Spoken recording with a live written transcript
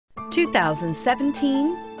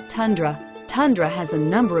2017 Tundra. Tundra has a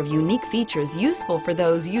number of unique features useful for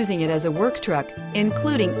those using it as a work truck,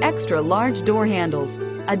 including extra large door handles,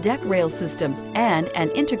 a deck rail system, and an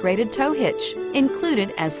integrated tow hitch.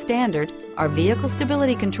 Included as standard are vehicle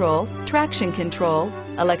stability control, traction control,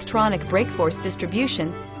 electronic brake force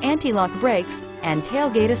distribution, anti-lock brakes, and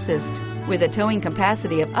tailgate assist. With a towing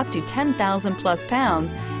capacity of up to 10,000 plus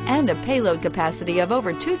pounds and a payload capacity of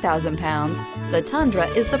over 2,000 pounds, the Tundra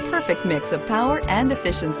is the perfect mix of power and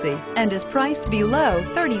efficiency and is priced below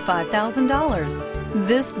 $35,000.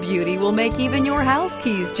 This beauty will make even your house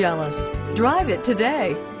keys jealous. Drive it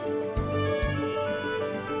today.